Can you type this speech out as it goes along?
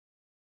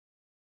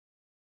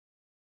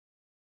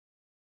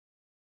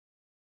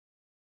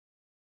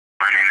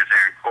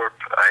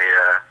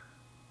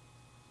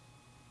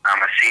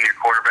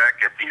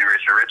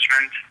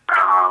Richmond.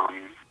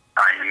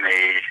 I am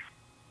a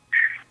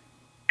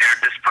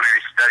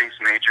interdisciplinary studies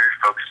major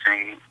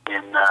focusing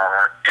in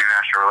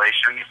international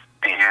relations,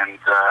 and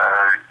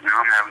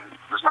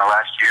this is my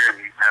last year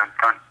and having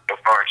fun so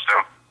far.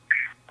 So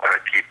we're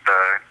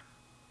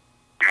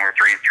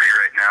 3-3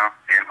 right now,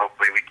 and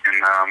hopefully we can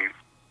have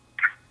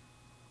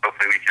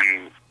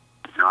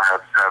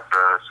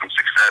some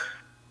success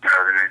in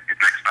the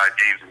next 5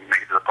 games and make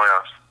it to the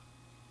playoffs.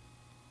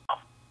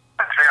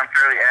 I'd say I'm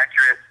fairly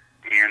accurate,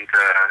 and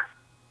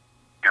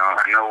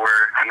I know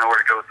where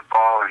to go with the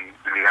ball, and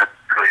that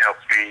really helps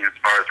me as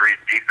far as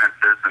reading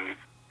defenses and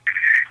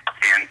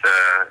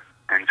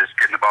just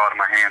getting the ball out of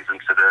my hands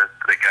into the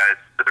guys,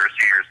 to the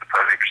receivers, the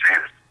playmakers'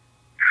 hands.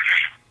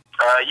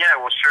 Yeah,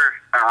 well, sure.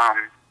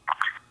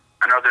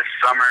 I know this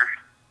summer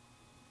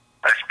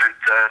I spent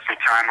some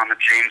time on the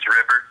James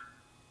River,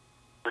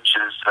 which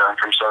is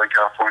from Southern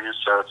California,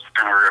 so it's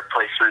kind of a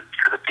replacement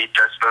for the beach,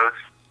 I suppose.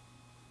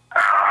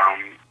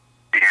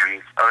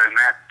 And other than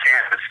that,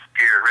 campus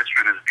here at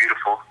Richmond is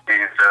beautiful, and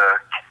you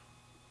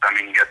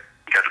got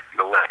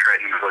the lake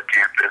right in the middle of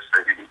campus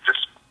that you can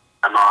just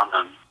come on,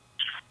 and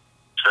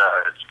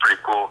it's pretty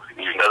cool.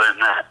 And other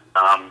than that,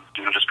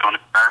 just going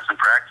to class and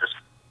practice.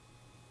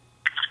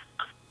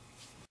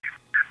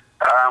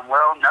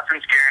 Well,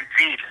 nothing's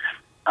guaranteed.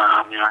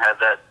 I had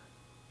that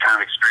kind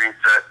of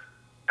experience at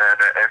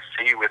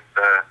SC with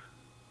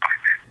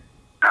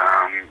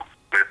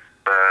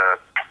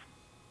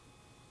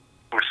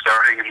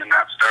starting and then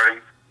not starting,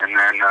 and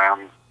then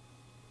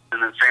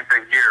same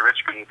thing here at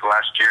Richmond.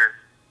 Last year,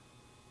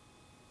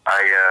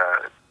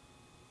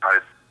 I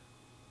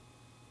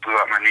blew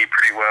out my knee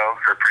pretty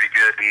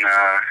good in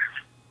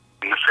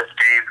the 5th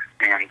game,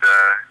 and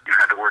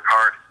had to work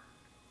hard to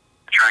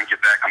try and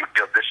get back on the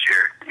field this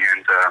year.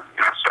 And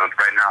so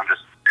right now I'm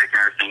just taking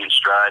everything in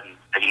stride and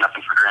taking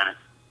nothing for granted.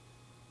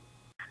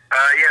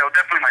 Yeah, well,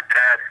 definitely my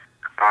dad.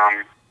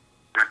 My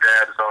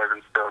dad has always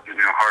instilled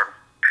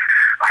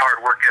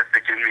hard work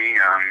ethic in me.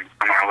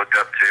 Someone I looked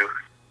up to,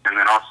 and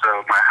then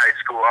also my high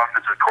school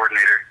offensive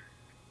coordinator.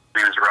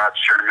 His name is Rod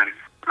Sherman.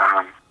 He's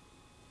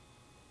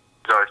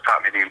always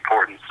taught me the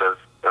importance of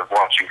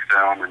watching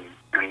film and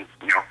from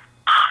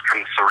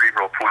the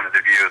cerebral point of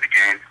view of the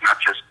game, not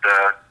just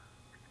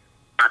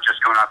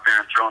going out there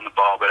and throwing the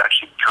ball, but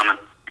actually becoming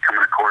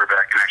a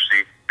quarterback and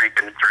actually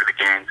thinking through the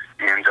game.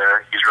 And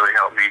he's really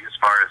helped me as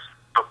far as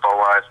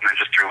football-wise, and then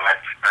just through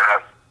life.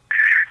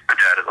 My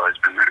dad has always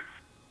been there.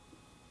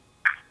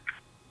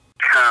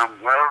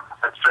 Well,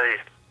 I'd say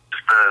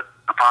just a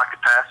pocket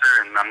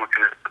passer, and I'm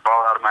looking at the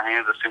ball out of my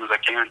hands as soon as I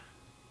can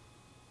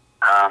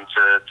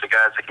to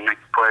guys that can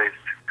make the plays,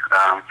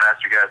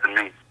 faster guys than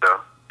me. So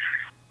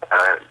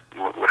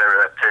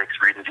whatever that takes,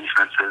 reading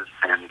defenses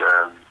and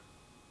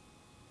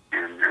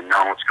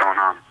knowing what's going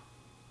on.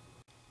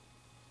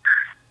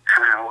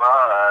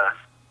 Well,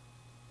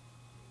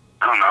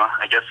 I don't know.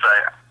 I guess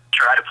I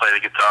try to play the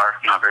guitar.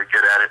 I'm not very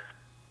good at it.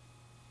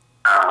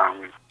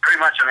 Pretty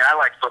much, I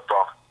like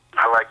football.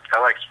 I like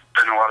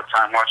spending a lot of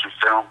time watching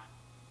film.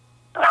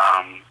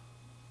 I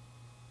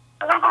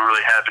don't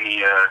really have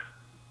any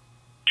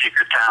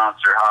secret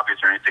talents or hobbies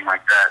or anything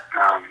like that.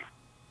 I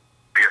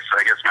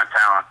guess my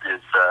talent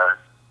is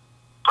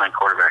playing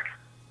quarterback.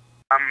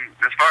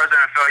 As far as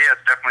NFL, yeah,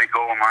 it's definitely a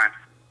goal of mine.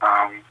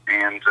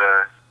 And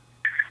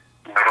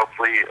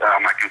hopefully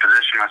I can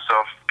position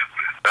myself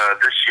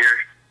this year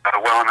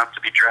well enough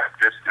to be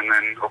drafted, and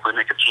then hopefully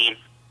make a team.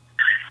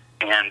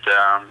 And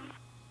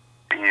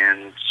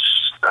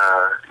I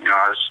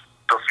was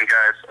still some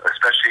guys,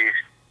 especially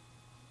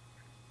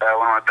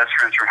one of my best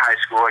friends from high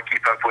school I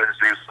keep up with. His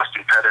name's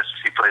Dustin Pettis.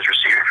 He plays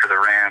receiver for the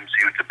Rams.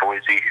 He went to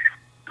Boise.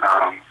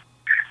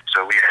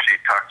 So we actually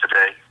talked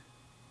today.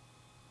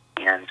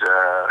 And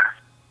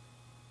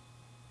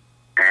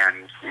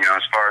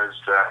as far as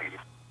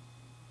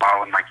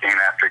modeling my game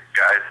after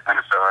guys in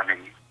the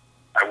NFL,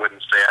 I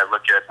wouldn't say I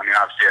look at.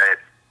 Obviously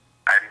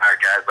I admire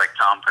guys like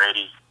Tom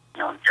Brady.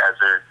 Guys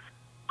that are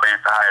playing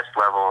at the highest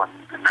level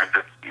and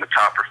they're the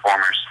top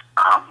performers.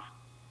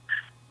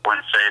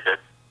 Wouldn't say that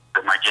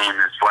my game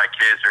is like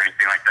his or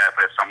anything like that,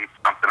 but it's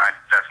something I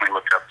definitely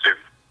look up to.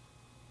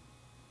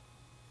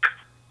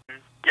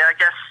 Yeah, I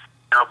guess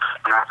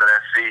when I was at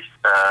SC,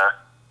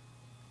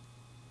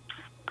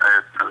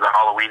 there was a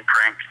Halloween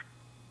prank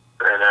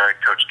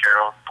that Coach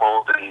Carroll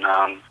pulled, and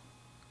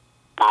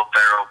Will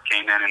Ferrell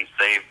came in and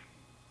saved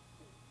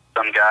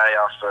some guy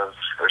off of,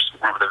 or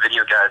one of the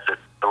video guys that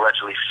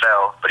allegedly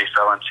fell, but he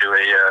fell into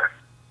a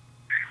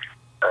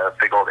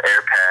big old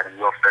air pad, and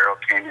Will Ferrell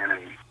came in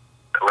and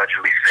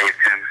allegedly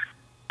saved him,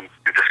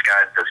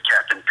 disguised as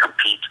Captain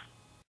Compete.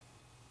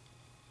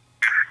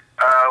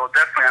 Well,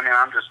 definitely,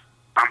 I'm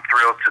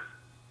thrilled to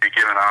be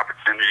given an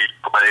opportunity to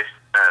play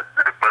at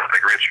a place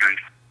like Richmond.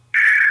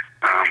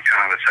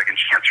 Kind of a second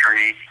chance for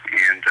me,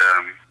 and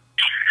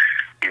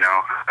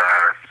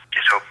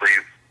just hopefully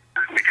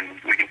we can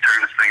turn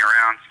this thing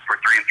around.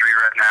 We're 3-3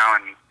 right now,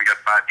 and we got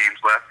 5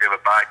 games left. We have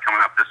a bye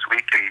coming up this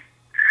week, and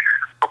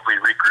hopefully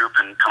regroup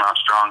and come out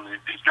strong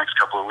these next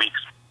couple of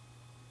weeks.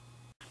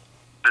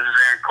 This is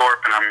Aaron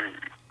Corp, and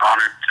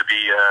honored to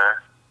be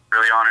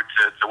really honored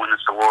to win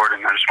this award,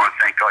 and I just want to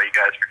thank all you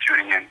guys for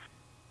tuning in.